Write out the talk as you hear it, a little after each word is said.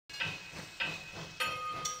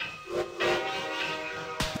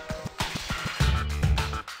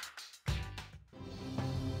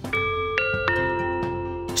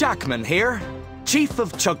Jackman here, Chief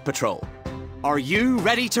of Chug Patrol. Are you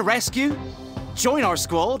ready to rescue? Join our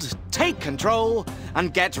squad, take control,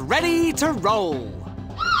 and get ready to roll!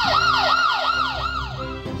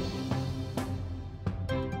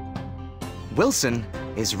 Wilson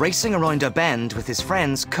is racing around a bend with his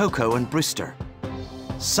friends Coco and Brewster.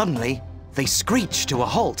 Suddenly, they screech to a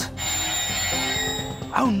halt.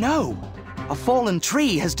 Oh no! A fallen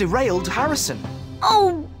tree has derailed Harrison.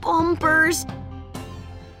 Oh, bumpers!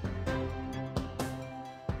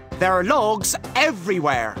 There are logs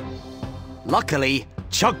everywhere. Luckily,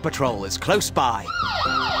 Chug Patrol is close by.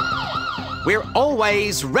 We're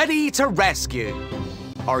always ready to rescue.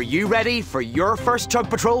 Are you ready for your first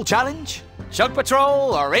Chug Patrol challenge? Chug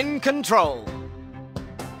Patrol are in control.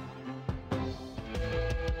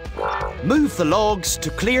 Move the logs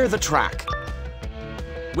to clear the track.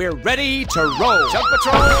 We're ready to roll. Chug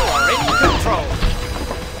Patrol are in control.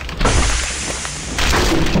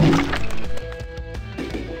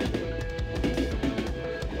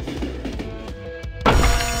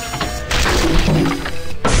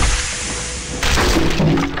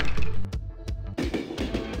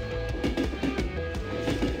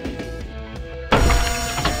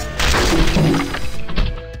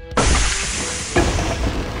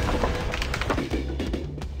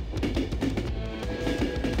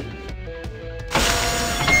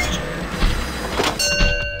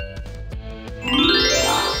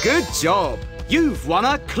 Good job! You've won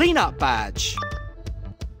a cleanup badge!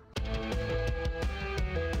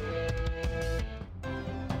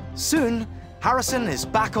 Soon, Harrison is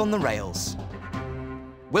back on the rails.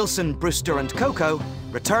 Wilson, Brewster and Coco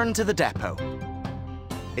return to the depot.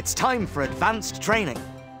 It's time for advanced training.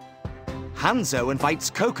 Hanzo invites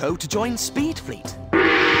Coco to join Speed Fleet.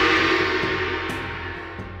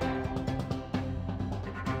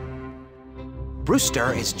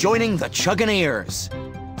 Brewster is joining the Chuggineers.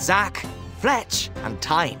 Zach, Fletch, and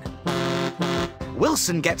Tyne.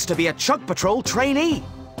 Wilson gets to be a Chug Patrol trainee.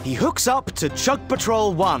 He hooks up to Chug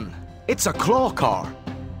Patrol 1. It's a claw car.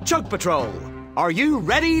 Chug Patrol, are you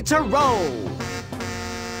ready to roll?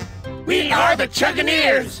 We are the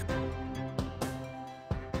Chuggineers!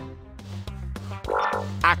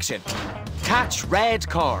 Action. Catch red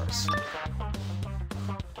cars.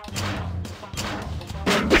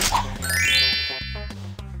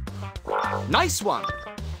 Nice one.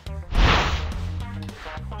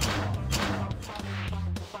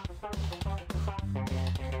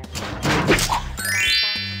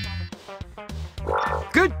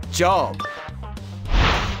 Good job!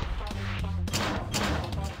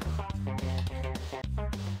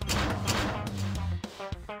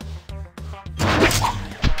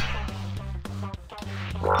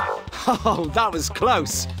 Oh, that was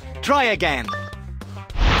close. Try again.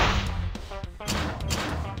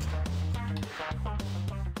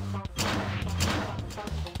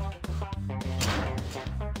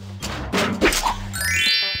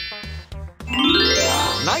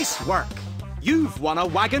 Nice work. You've won a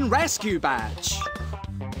wagon rescue badge.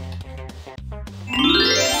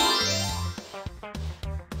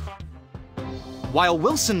 While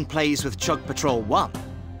Wilson plays with Chug Patrol 1,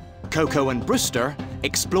 Coco and Brewster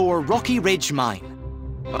explore Rocky Ridge Mine.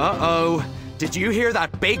 Uh-oh, did you hear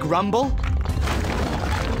that big rumble?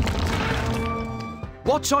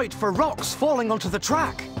 Watch out for rocks falling onto the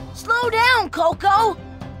track. Slow down, Coco!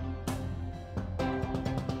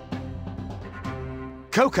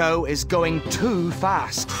 Coco is going too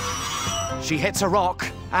fast. She hits a rock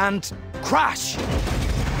and crash!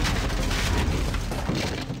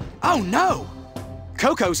 Oh no!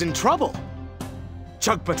 Coco's in trouble.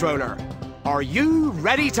 Chug Patroller, are you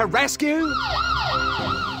ready to rescue? Go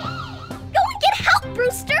and get help,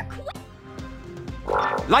 Brewster!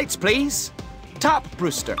 Lights, please. Tap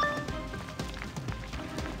Brewster.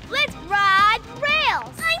 Let's ride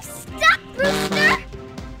rails! I'm stuck, Brewster!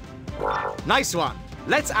 Nice one.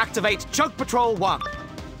 Let's activate Chug Patrol 1.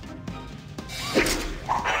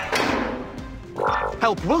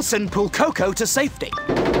 Help Wilson pull Coco to safety.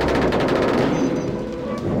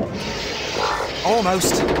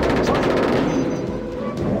 Almost.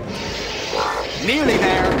 Nearly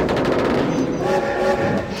there.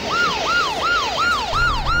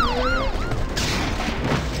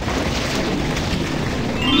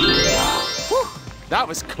 Whew, that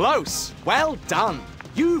was close. Well done.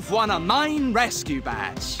 You've won a mine rescue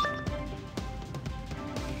badge.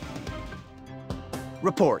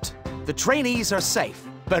 Report. The trainees are safe,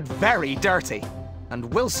 but very dirty.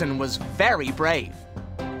 And Wilson was very brave.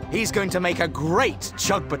 He's going to make a great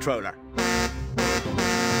Chug Patroller.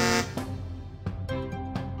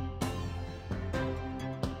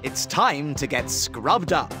 It's time to get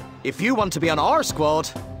scrubbed up. If you want to be on our squad,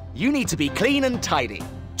 You need to be clean and tidy.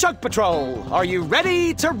 Chug Patrol, are you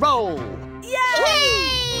ready to roll?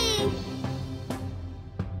 Yay!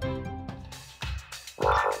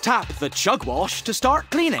 Tap the Chug Wash to start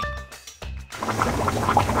cleaning.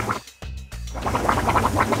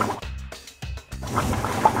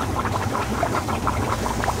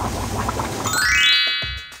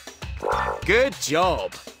 Good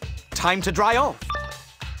job. Time to dry off.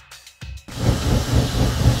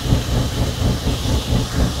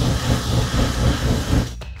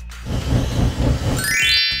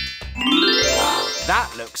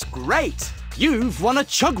 That looks great. You've won a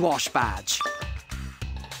Chug Wash badge.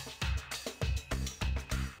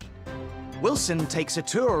 Wilson takes a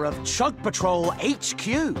tour of Chug Patrol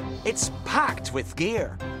HQ. It's packed with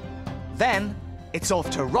gear. Then, it's off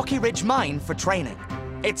to Rocky Ridge Mine for training.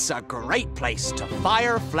 It's a great place to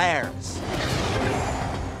fire flares.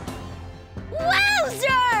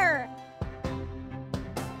 Wowzer!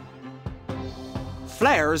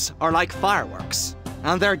 Flares are like fireworks,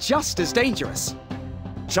 and they're just as dangerous.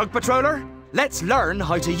 Chug Patroller, let's learn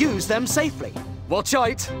how to use them safely. Watch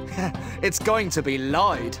out, it's going to be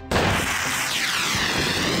loud.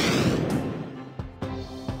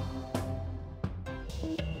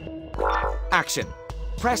 Action.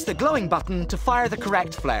 Press the glowing button to fire the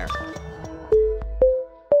correct flare.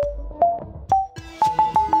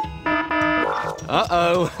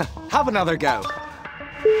 Uh-oh. Have another go.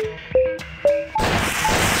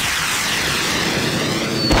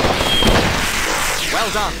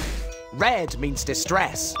 Well done. Red means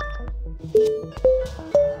distress.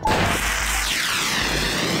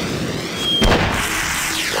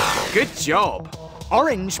 Good job.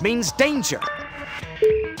 Orange means danger.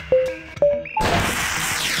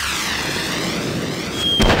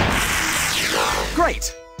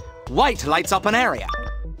 Great! White lights up an area.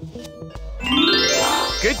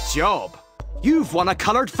 Good job! You've won a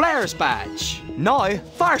coloured flares badge. Now,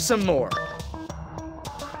 fire some more.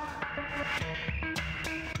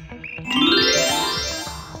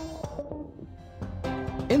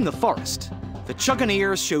 In the forest, the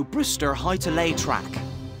Chuggineers show Brewster how to lay track.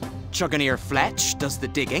 Chuggineer Fletch does the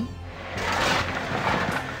digging.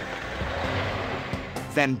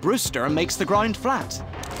 Then Brewster makes the ground flat.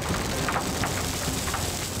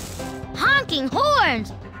 Honking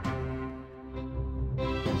horns!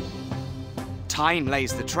 Tyne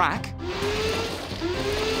lays the track.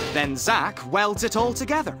 Then Zach welds it all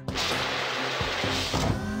together.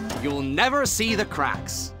 You'll never see the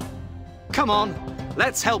cracks. Come on,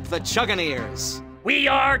 let's help the Chuggineers. We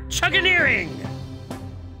are Chuggineering!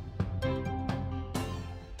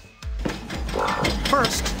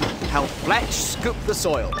 First, help Fletch scoop the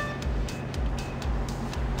soil.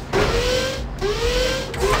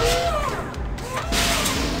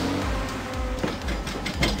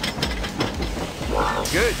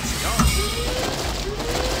 Good job.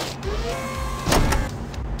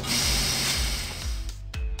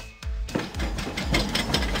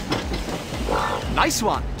 Nice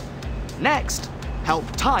one. Next, help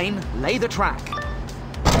Tyne lay the track.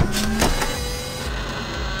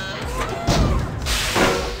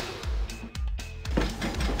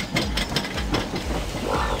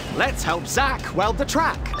 Let's help Zach weld the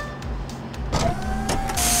track.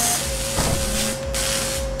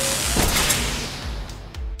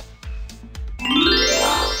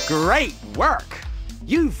 Great work!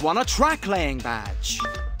 You've won a track laying badge.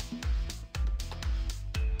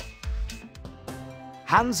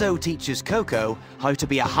 Hanzo teaches Coco how to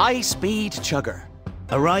be a high-speed chugger.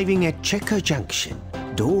 Arriving at Checker Junction,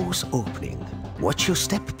 doors opening. Watch your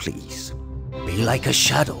step, please. Be like a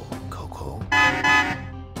shadow, Coco.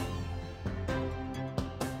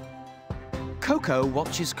 Coco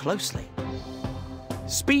watches closely.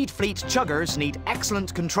 Speed Fleet chuggers need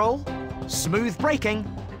excellent control, smooth braking,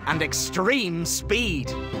 and extreme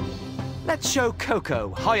speed. Let's show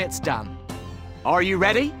Coco how it's done. Are you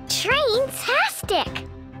ready? Train-tastic!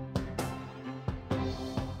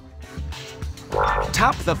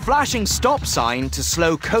 Tap the flashing stop sign to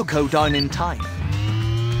slow Coco down in time.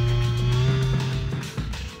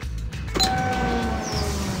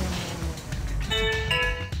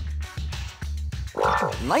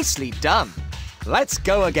 Nicely done. Let's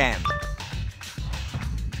go again.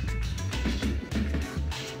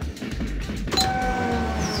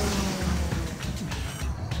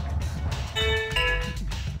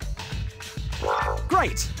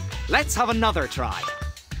 Great. Let's have another try.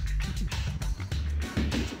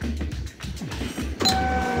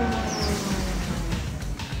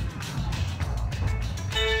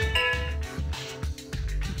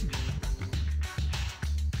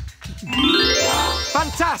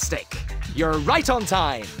 Fantastic! You're right on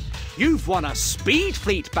time. You've won a Speed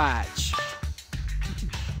Fleet badge.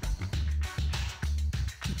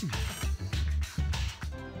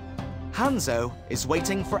 Hanzo is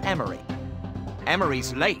waiting for Emery.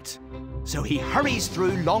 Emery's late, so he hurries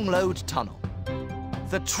through Longload Tunnel.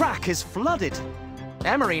 The track is flooded.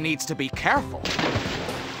 Emery needs to be careful.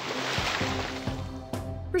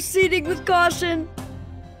 Proceeding with caution.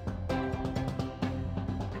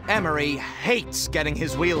 Emery hates getting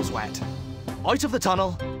his wheels wet. Out of the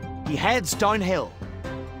tunnel, he heads downhill.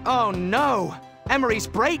 Oh no! Emery's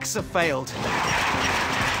brakes have failed.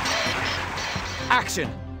 Action!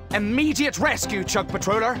 Immediate rescue, Chug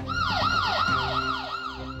Patroller!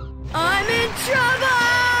 I'm in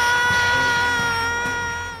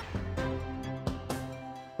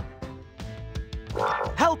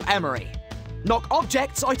trouble! Help Emery! Knock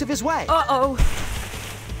objects out of his way! Uh-oh.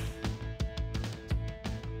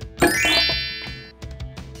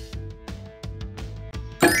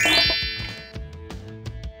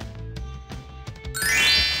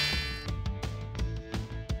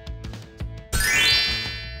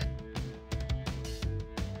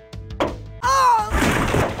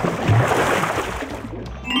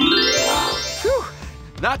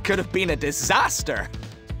 That could have been a disaster.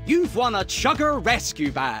 You've won a Chugger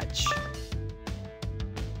Rescue Badge.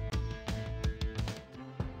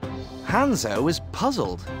 Hanzo is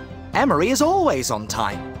puzzled. Emery is always on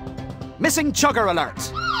time. Missing Chugger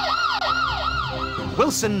alert.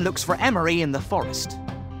 Wilson looks for Emery in the forest.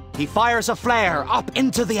 He fires a flare up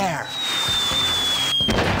into the air.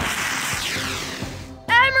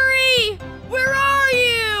 Emery! Where are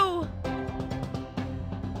you?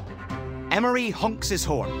 Emery honks his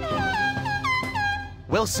horn.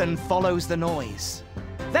 Wilson follows the noise.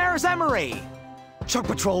 There's Emery! Chug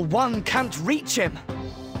Patrol 1 can't reach him.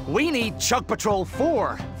 We need Chug Patrol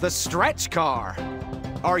 4, the stretch car.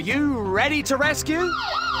 Are you ready to rescue?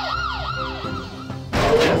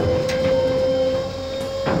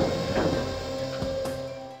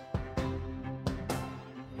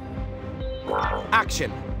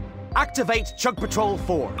 Action. Activate Chug Patrol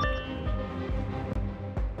 4.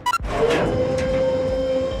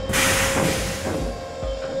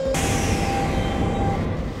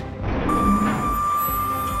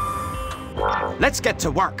 Let's get to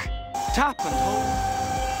work. Tap and hold.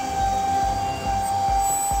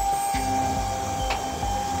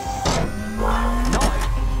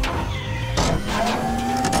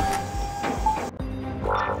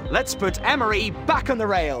 Now. Let's put Emery back on the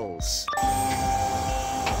rails.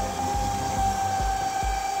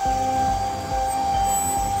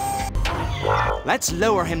 Let's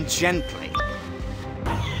lower him gently.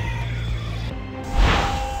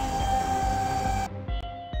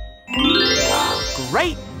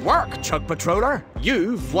 Great work, Chug Patroller!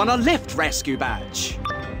 You've won a Lift Rescue Badge.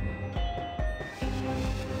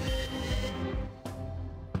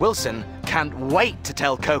 Wilson can't wait to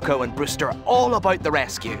tell Coco and Brewster all about the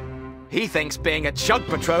rescue. He thinks being a Chug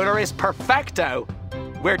Patroller is perfecto.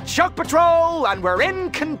 We're Chug Patrol and we're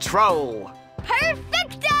in control.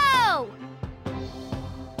 Perfecto!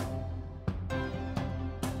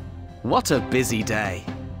 What a busy day.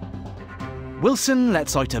 Wilson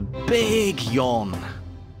lets out a big yawn.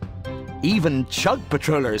 Even Chug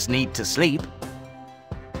Patrollers need to sleep.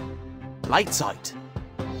 Lights out.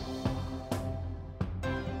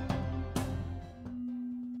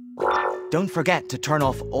 Don't forget to turn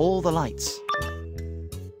off all the lights.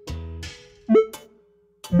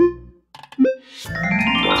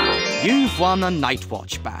 You've won a Night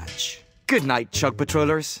Watch badge. Good night, Chug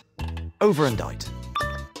Patrollers. Over and out.